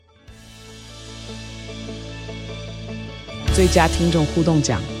最佳听众互动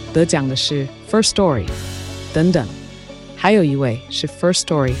奖，得奖的是 First Story 等等，还有一位是 First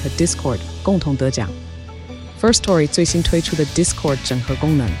Story 和 Discord 共同得奖。First Story 最新推出的 Discord 整合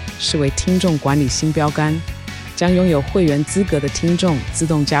功能是为听众管理新标杆，将拥有会员资格的听众自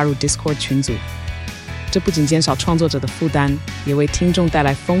动加入 Discord 群组。这不仅减少创作者的负担，也为听众带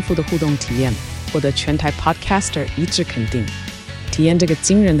来丰富的互动体验，获得全台 Podcaster 一致肯定。体验这个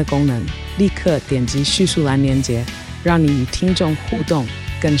惊人的功能，立刻点击叙述栏连结，让你与听众互动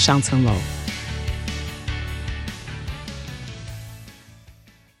更上层楼。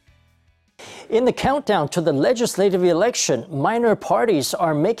In the countdown to the legislative election, minor parties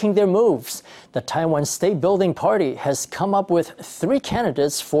are making their moves. The Taiwan State Building Party has come up with 3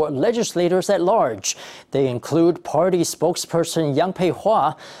 candidates for legislators at large. They include party spokesperson Yang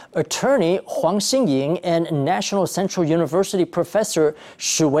Pei-hua, attorney Huang Xingying, and National Central University professor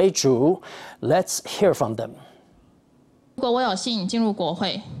Shi Wei-zhu. Let's hear from them. 如果我有幸进入国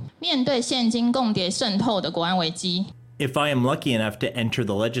会，面对现今共谍渗透的国安危机。If I am lucky enough to enter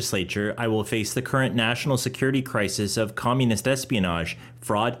the legislature, I will face the current national security crisis of communist espionage,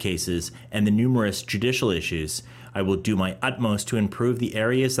 fraud cases, and the numerous judicial issues. I will do my utmost to improve the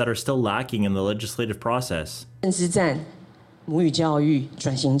areas that are still lacking in the legislative process. 政治战、母语教育、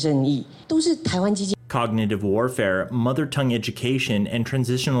转型正义，都是台湾基金。Cognitive warfare, mother tongue education, and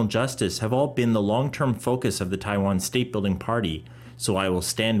transitional justice have all been the long-term focus of the Taiwan State Building Party, so I will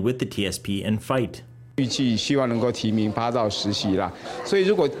stand with the TSP and fight. 预计希望能够提名8到10席啦，所以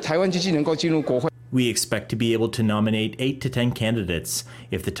如果台湾基金能够进入国会。We expect to be able to nominate 8 to 10 candidates.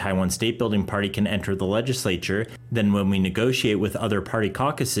 If the Taiwan State Building Party can enter the legislature, then when we negotiate with other party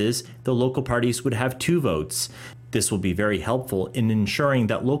caucuses, the local parties would have 2 votes. This will be very helpful in ensuring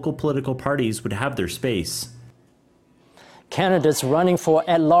that local political parties would have their space. Candidates running for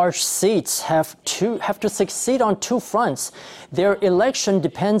at-large seats have to succeed on 2 fronts. Their election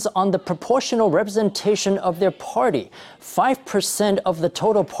depends on the proportional representation of their party. 5% of the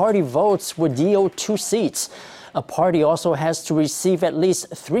total party votes would yield 2 seats. A party also has to receive at least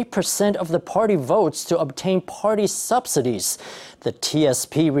 3% of the party votes to obtain party subsidies. The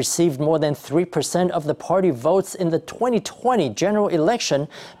TSP received more than 3% of the party votes in the 2020 general election,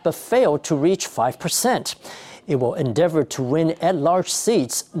 but failed to reach 5%. It will endeavor to win at-large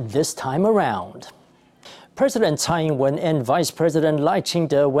seats this time around. President Tsai Ing-wen and Vice President Lai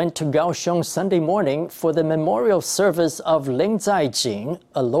Ching-te went to Kaohsiung Sunday morning for the memorial service of Lin Zai-jing,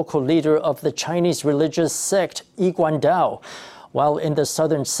 a local leader of the Chinese religious sect Yiguan Dao. While in the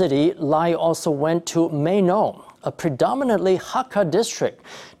southern city, Lai also went to Meinong, a predominantly Hakka district,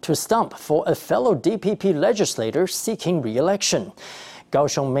 to stump for a fellow DPP legislator seeking re-election.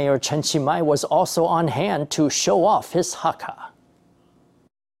 Kaohsiung Mayor Chen Chi-mai was also on hand to show off his Hakka.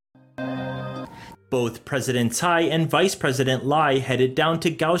 Both President Tsai and Vice President Lai headed down to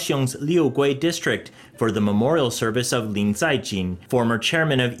Kaohsiung's Liugui district for the memorial service of Lin Zai-jing, former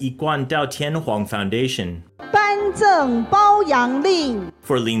chairman of Yiguan Dao Tianhuang Foundation.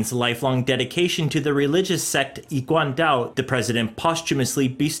 For Lin's lifelong dedication to the religious sect Yiguan Dao, the president posthumously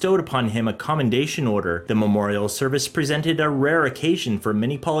bestowed upon him a commendation order. The memorial service presented a rare occasion for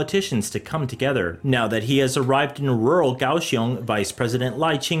many politicians to come together. Now that he has arrived in rural Kaohsiung, Vice President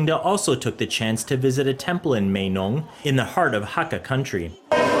Lai Ching-te also took the chance to visit a temple in Meinong, in the heart of Hakka country.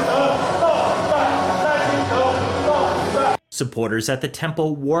 Supporters at the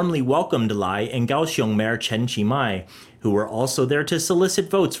temple warmly welcomed Lai and Kaohsiung Mayor Chen Chi-mai, who were also there to solicit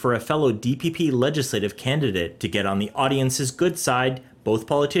votes for a fellow DPP legislative candidate. To get on the audience's good side, both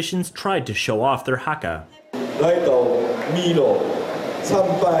politicians tried to show off their Hakka.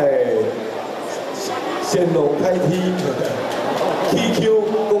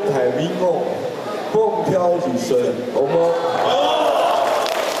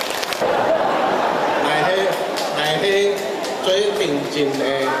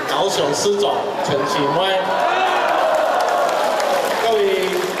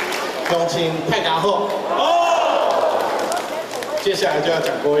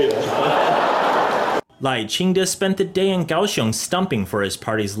 Lai Ching-te spent the day in Kaohsiung stumping for his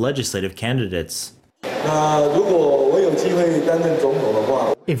party's legislative candidates.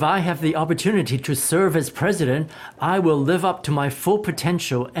 If I have the opportunity to serve as president, I will live up to my full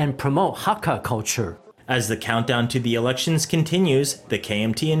potential and promote Hakka culture. As the countdown to the elections continues, the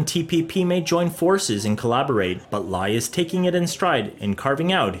KMT and TPP may join forces and collaborate, but Lai is taking it in stride and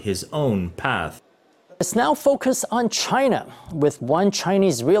carving out his own path. Let's now focus on China. With one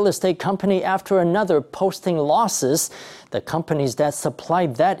Chinese real estate company after another posting losses, the companies that supply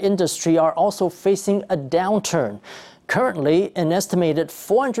that industry are also facing a downturn. Currently, an estimated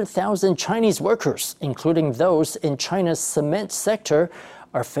 400,000 Chinese workers, including those in China's cement sector,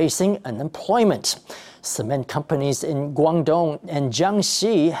 are facing unemployment. Cement companies in Guangdong and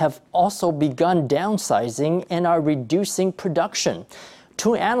Jiangxi have also begun downsizing and are reducing production.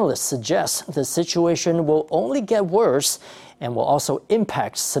 Two analysts suggest the situation will only get worse and will also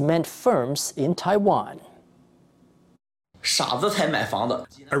impact cement firms in Taiwan.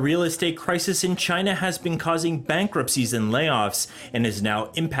 A real estate crisis in China has been causing bankruptcies and layoffs and is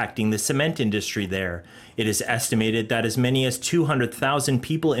now impacting the cement industry there. It is estimated that as many as 200,000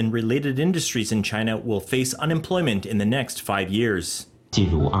 people in related industries in China will face unemployment in the next 5 years.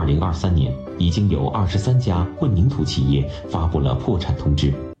 进入2023年，已经有23家混凝土企业发布了破产通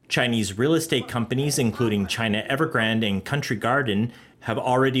知。 Chinese real estate companies, including China Evergrande and Country Garden, have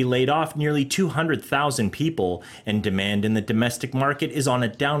already laid off nearly 200,000 people, and demand in the domestic market is on a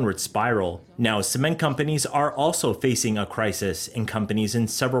downward spiral. Now, cement companies are also facing a crisis, and companies in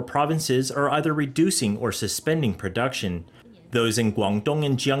several provinces are either reducing or suspending production. Those in Guangdong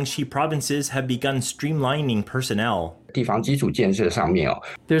and Jiangxi provinces have begun streamlining personnel. 地方基础建设上面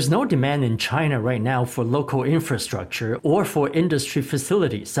There's no demand in China right now for local infrastructure or for industry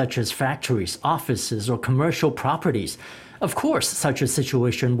facilities such as factories, offices, or commercial properties. Of course, such a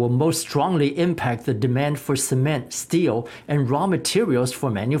situation will most strongly impact the demand for cement, steel, and raw materials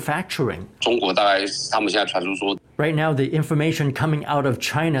for manufacturing. 中国大概他们现在传出说 Right now, the information coming out of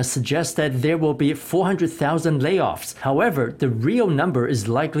China suggests that there will be 400,000 layoffs. However, the real number is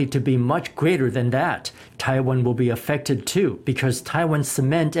likely to be much greater than that. Taiwan will be affected too, because Taiwan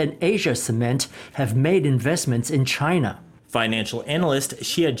Cement and Asia Cement have made investments in China. Financial analyst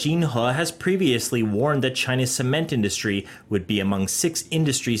Xie Jinhe has previously warned that China's cement industry would be among 6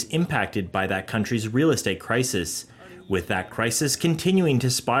 industries impacted by that country's real estate crisis. With that crisis continuing to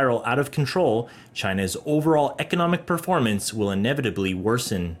spiral out of control, China's overall economic performance will inevitably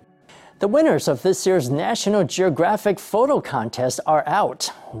worsen. The winners of this year's National Geographic Photo Contest are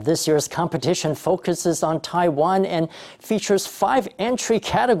out. This year's competition focuses on Taiwan and features 5 entry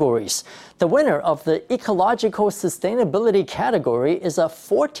categories. The winner of the Ecological Sustainability category is a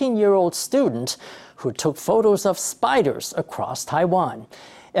 14-year-old student who took photos of spiders across Taiwan.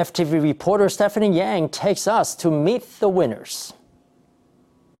 FTV reporter Stephanie Yang takes us to meet the winners.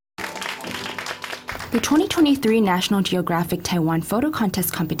 The 2023 National Geographic Taiwan Photo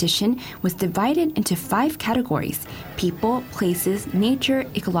Contest competition was divided into 5 categories: people, places, nature,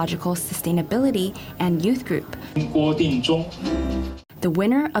 ecological sustainability, and youth group. The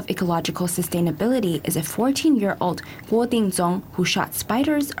winner of ecological sustainability is a 14-year-old Guo Dingzong who shot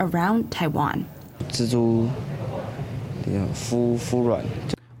spiders around Taiwan.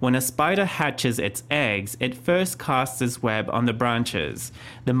 When a spider hatches its eggs, it first casts its web on the branches.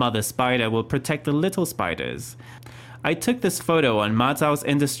 The mother spider will protect the little spiders. I took this photo on Mazao's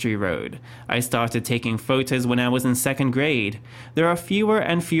Industry Road. I started taking photos when I was in 2nd grade. There are fewer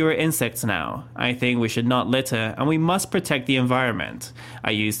and fewer insects now. I think we should not litter and we must protect the environment. I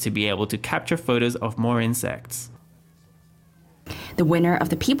used to be able to capture photos of more insects. The winner of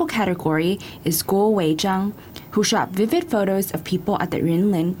the people category is Guo Weizhang, who shot vivid photos of people at the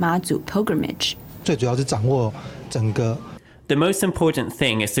Yunlin Mazu pilgrimage. The most important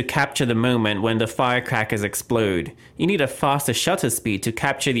thing is to capture the moment when the firecrackers explode. You need a faster shutter speed to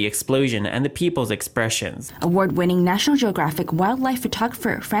capture the explosion and the people's expressions. Award-winning National Geographic wildlife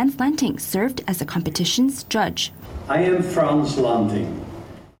photographer Franz Lanting served as the competition's judge. I am Franz Lanting.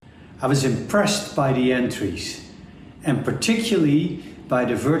 I was impressed by the entries, and particularly by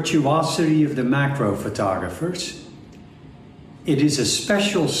the virtuosity of the macro photographers. It is a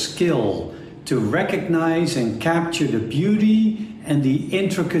special skill to recognize and capture the beauty and the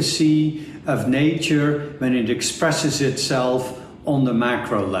intricacy of nature when it expresses itself on the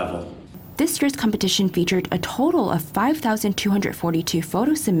macro level. This year's competition featured a total of 5,242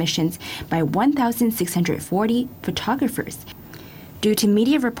 photo submissions by 1,640 photographers. Due to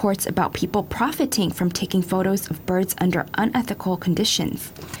media reports about people profiting from taking photos of birds under unethical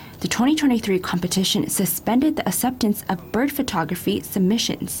conditions, the 2023 competition suspended the acceptance of bird photography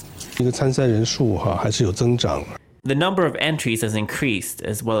submissions. The number of entries has increased,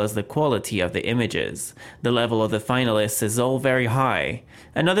 as well as the quality of the images. The level of the finalists is all very high.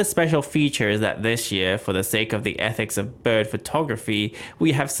 Another special feature is that this year, for the sake of the ethics of bird photography,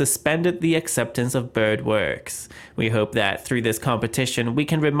 we have suspended the acceptance of bird works. We hope that through this competition, we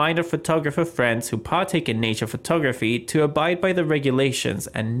can remind our photographer friends who partake in nature photography to abide by the regulations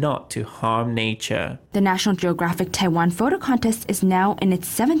and not to harm nature. The National Geographic Taiwan Photo Contest is now in its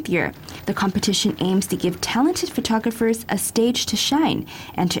 7th year. The competition aims to give talented photographers photographers a stage to shine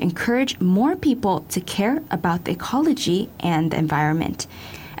and to encourage more people to care about the ecology and the environment.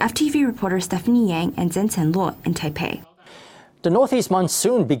 FTV reporter Stephanie Yang and Zhen Chenluo in Taipei. The northeast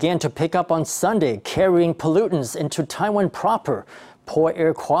monsoon began to pick up on Sunday, carrying pollutants into Taiwan proper. Poor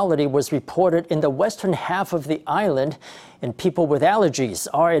air quality was reported in the western half of the island, and people with allergies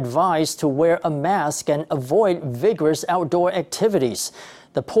are advised to wear a mask and avoid vigorous outdoor activities.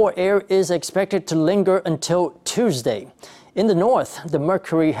 The poor air is expected to linger until Tuesday. In the north, the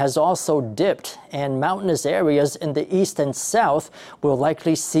mercury has also dipped, and mountainous areas in the east and south will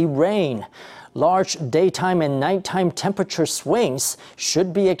likely see rain. Large daytime and nighttime temperature swings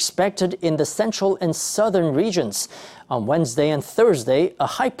should be expected in the central and southern regions. On Wednesday and Thursday, a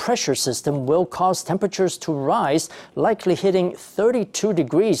high-pressure system will cause temperatures to rise, likely hitting 32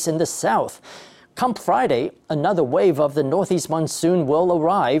 degrees in the south. Come Friday, another wave of the northeast monsoon will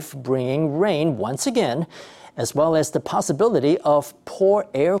arrive, bringing rain once again, as well as the possibility of poor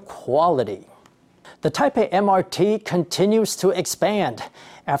air quality. The Taipei MRT continues to expand.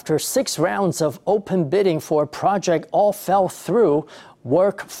 After 6 rounds of open bidding for a project all fell through,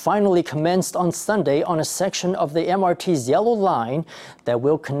 work finally commenced on Sunday on a section of the MRT's Yellow Line that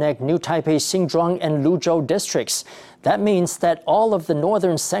will connect New Taipei, Xinzhuang, and Luzhou districts. That means that all of the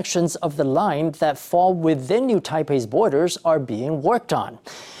northern sections of the line that fall within New Taipei's borders are being worked on.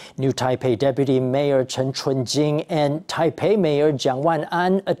 New Taipei Deputy Mayor Chen Chunjing and Taipei Mayor Jiang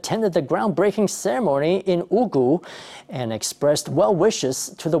Wan'an attended the groundbreaking ceremony in Wugu and expressed well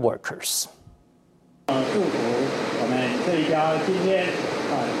wishes to the workers.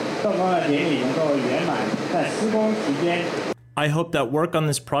 I hope that work on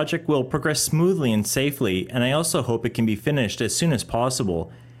this project will progress smoothly and safely, and I also hope it can be finished as soon as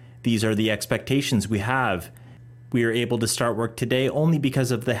possible. These are the expectations we have. We are able to start work today only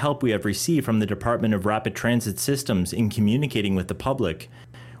because of the help we have received from the Department of Rapid Transit Systems in communicating with the public.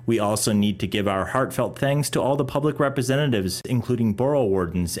 We also need to give our heartfelt thanks to all the public representatives, including borough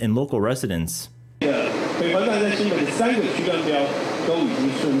wardens and local residents.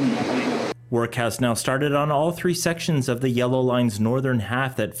 Work has now started on all 3 sections of the Yellow Line's northern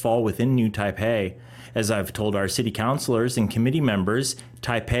half that fall within New Taipei. As I've told our city councilors and committee members,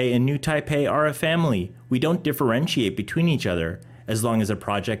 Taipei and New Taipei are a family. We don't differentiate between each other. As long as a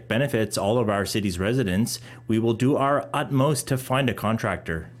project benefits all of our city's residents, we will do our utmost to find a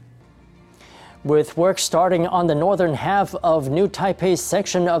contractor. With work starting on the northern half of New Taipei's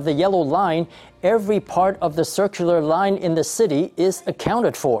section of the Yellow Line, every part of the circular line in the city is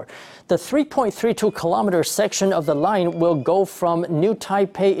accounted for. The 3.32-kilometer section of the line will go from New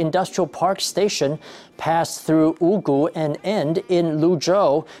Taipei Industrial Park Station, pass through Wugu, and end in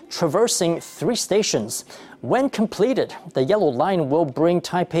Luzhou, traversing 3 stations. When completed, the Yellow Line will bring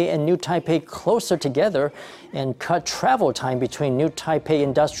Taipei and New Taipei closer together and cut travel time between New Taipei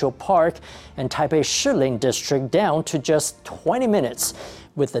Industrial Park and Taipei Shiling District down to just 20 minutes,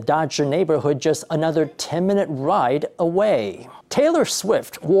 with the Dodger neighborhood just another 10-minute ride away. Taylor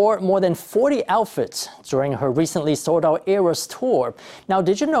Swift wore more than 40 outfits during her recently sold-out Eras tour. Now,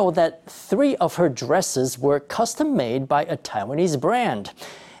 did you know that 3 of her dresses were custom-made by a Taiwanese brand?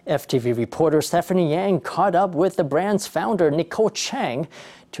 FTV reporter Stephanie Yang caught up with the brand's founder, Nicole Chang,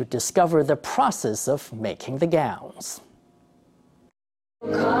 to discover the process of making the gowns.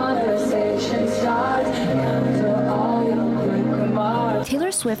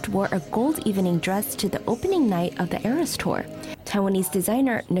 Taylor Swift wore a gold evening dress to the opening night of the Eras tour. Taiwanese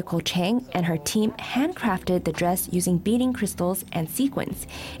designer Nicole Chang and her team handcrafted the dress using beading crystals and sequins.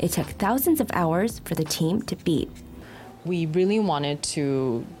 It took thousands of hours for the team to bead. We really wanted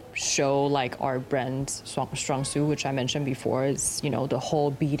to show like our brand's strong suit, which I mentioned before, is the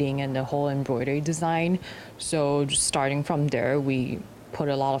whole beading and the whole embroidery design. So just starting from there, we put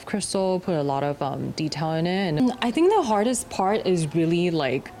a lot of crystal, put a lot of detail in it. And I think the hardest part is really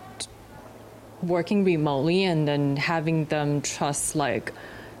like working remotely and then having them trust like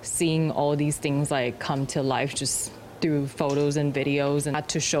seeing all these things like come to life just through photos and videos, and had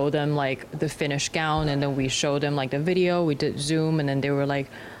to show them like the finished gown, and then we showed them like the video, we did Zoom, and then they were like,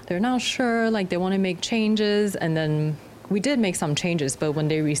 they're not sure, like they want to make changes, and then we did make some changes, but when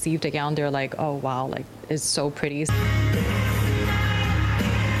they received the gown, they're like, oh wow, like it's so pretty.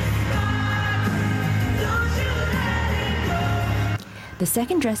 The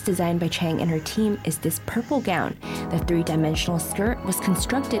second dress designed by Chang and her team is this purple gown. The 3-dimensional skirt was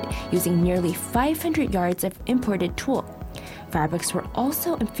constructed using nearly 500 yards of imported tulle. Fabrics were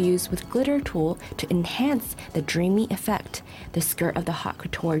also infused with glitter tulle to enhance the dreamy effect. The skirt of the haute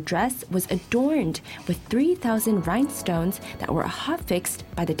couture dress was adorned with 3,000 rhinestones that were hot-fixed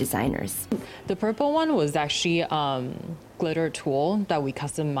by the designers. The purple one was actually glitter tulle that we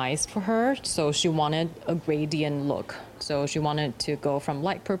customized for her. So she wanted a gradient look. So she wanted to go from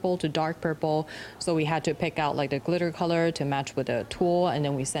light purple to dark purple. So we had to pick out like the glitter color to match with the tulle, and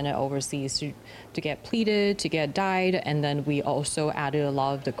then we sent it overseas to get pleated, to get dyed, and then we also added a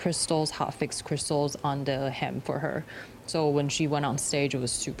lot of the crystals, hot fixed crystals on the hem for her. So when she went on stage, it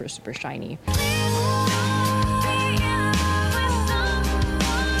was super, super shiny.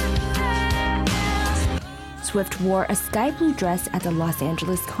 Swift wore a sky blue dress at the Los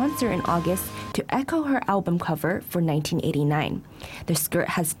Angeles concert in August to echo her album cover for 1989. The skirt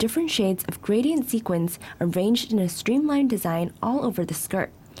has different shades of gradient sequins arranged in a streamlined design all over the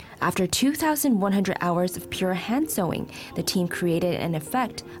skirt. After 2,100 hours of pure hand sewing, the team created an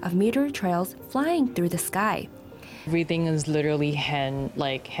effect of meteor trails flying through the sky. Everything is literally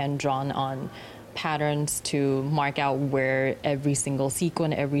hand drawn on patterns to mark out where every single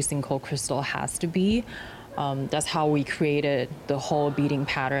sequin, every single crystal has to be. That's how we created the whole beading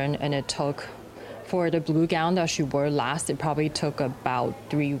pattern, and it took, for the blue gown that she wore last, it probably took about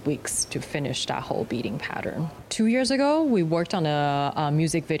 3 weeks to finish that whole beading pattern. 2 years ago, we worked on a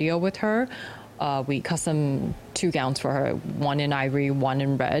music video with her. We custom 2 gowns for her, one in ivory, one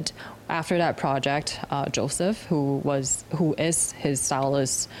in red. After that project, Joseph, who is his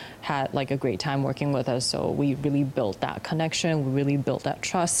stylist, had like a great time working with us. So we really built that connection. We really built that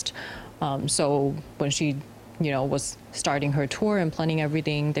trust. So when she, was starting her tour and planning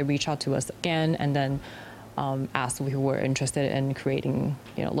everything, they reached out to us again and then asked if we were interested in creating,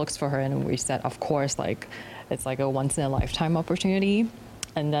 looks for her. And we said, of course, it's like a once in a lifetime opportunity.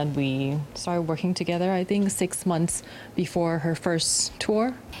 And then we started working together, I think 6 months before her first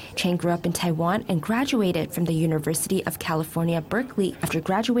tour. Chang grew up in Taiwan and graduated from the University of California, Berkeley. After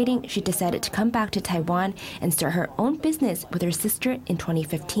graduating, she decided to come back to Taiwan and start her own business with her sister in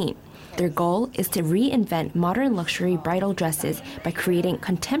 2015. Their goal is to reinvent modern luxury bridal dresses by creating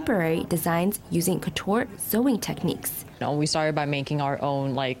contemporary designs using couture sewing techniques. We started by making our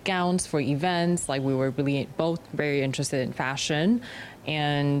own gowns for events. We were really both very interested in fashion.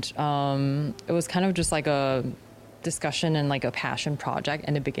 And it was kind of just like a discussion and a passion project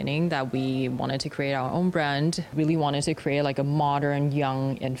in the beginning that we wanted to create our own brand. Really wanted to create a modern,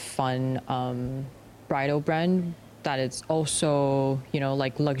 young, and fun bridal brand that is also,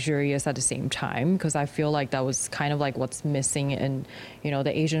 luxurious at the same time, because I feel like that was kind of what's missing in,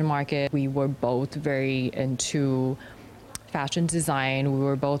 the Asian market. We were both very into fashion design. We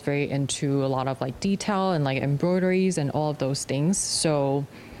were both very into a lot of detail and embroideries and all of those things. So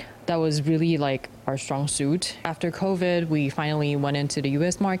that was really our strong suit. After COVID, we finally went into the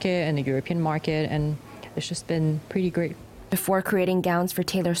US market and the European market, and it's just been pretty great. Before creating gowns for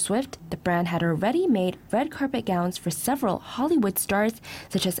Taylor Swift, the brand had already made red carpet gowns for several Hollywood stars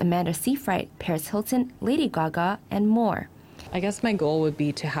such as Amanda Seyfried, Paris Hilton, Lady Gaga, and more. I guess my goal would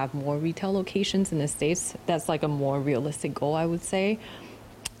be to have more retail locations in the States. That's a more realistic goal, I would say.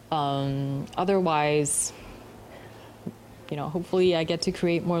 Otherwise, hopefully I get to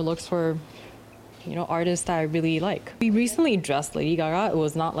create more looks for, artists that I really like. We recently dressed Lady Gaga. It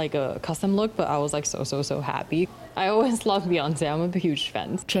was not a custom look, but I was so happy. I always love Beyonce. I'm a huge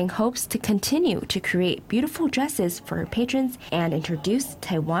fan. Chang hopes to continue to create beautiful dresses for her patrons and introduce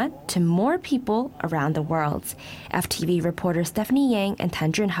Taiwan to more people around the world. FTV reporter Stephanie Yang and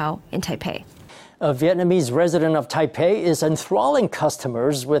Tan Junhao in Taipei. A Vietnamese resident of Taipei is enthralling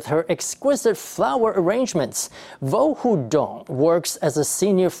customers with her exquisite flower arrangements. Vo Hu Dong works as a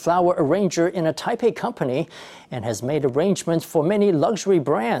senior flower arranger in a Taipei company and has made arrangements for many luxury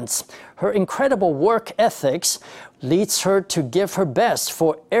brands. Her incredible work ethics leads her to give her best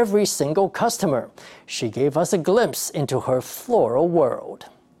for every single customer. She gave us a glimpse into her floral world.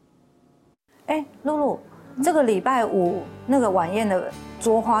 露露，这个礼拜五那个晚宴的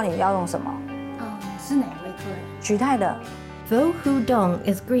桌花你要用什么？是哪位客人？徐太的。Vo Hu Dong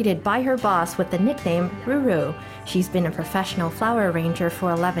is greeted by her boss with the nickname Ruru. She's been a professional flower arranger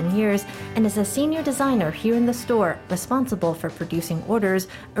for 11 years and is a senior designer here in the store, responsible for producing orders,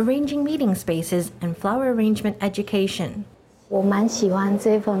 arranging meeting spaces, and flower arrangement education. 我蛮喜欢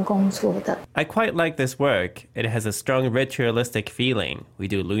这份工作的。 I quite like this work. It has a strong ritualistic feeling. We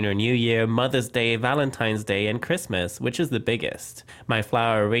do Lunar New Year, Mother's Day, Valentine's Day, and Christmas, which is the biggest. My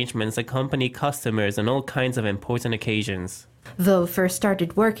flower arrangements accompany customers on all kinds of important occasions. Vo first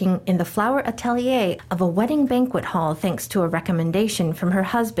started working in the flower atelier of a wedding banquet hall thanks to a recommendation from her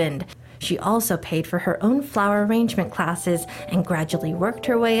husband. She also paid for her own flower arrangement classes and gradually worked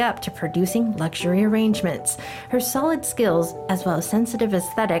her way up to producing luxury arrangements. Her solid skills, as well as sensitive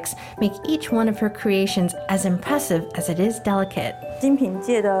aesthetics, make each one of her creations as impressive as it is delicate. 精品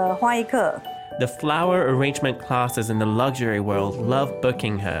界的花艺课 The flower arrangement classes in the luxury world love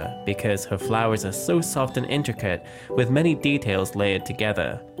booking her because her flowers are so soft and intricate, with many details layered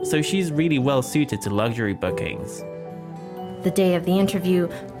together. So she's really well suited to luxury bookings. The day of the interview,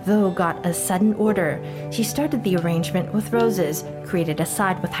 Vo got a sudden order. She started the arrangement with roses, created a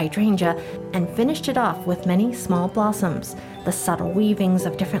side with hydrangea, and finished it off with many small blossoms. The subtle weavings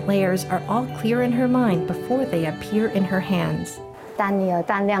of different layers are all clear in her mind before they appear in her hands.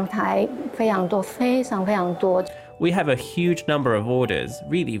 We have a huge number of orders,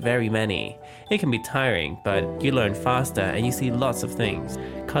 really very many. It can be tiring, but you learn faster and you see lots of things.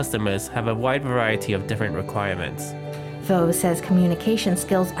 Customers have a wide variety of different requirements. Vo says communication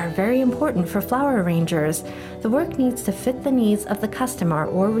skills are very important for flower arrangers. The work needs to fit the needs of the customer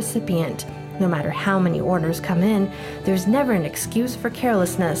or recipient. No matter how many orders come in, there's never an excuse for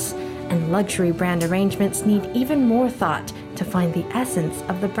carelessness. And luxury brand arrangements need even more thought to find the essence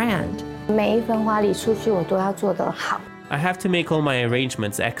of the brand. I have to make all my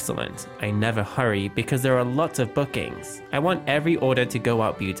arrangements excellent. I never hurry because there are lots of bookings. I want every order to go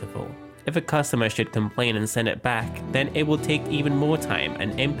out beautiful. If a customer should complain and send it back, then it will take even more time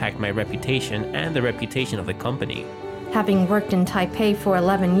and impact my reputation and the reputation of the company. Having worked in Taipei for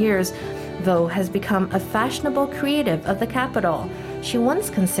 11 years, Vo has become a fashionable creative of the capital. She once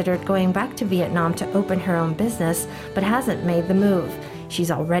considered going back to Vietnam to open her own business, but hasn't made the move.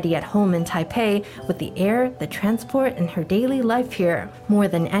 She's already at home in Taipei with the air, the transport, and her daily life here. More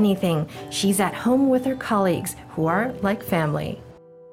than anything, she's at home with her colleagues, who are like family.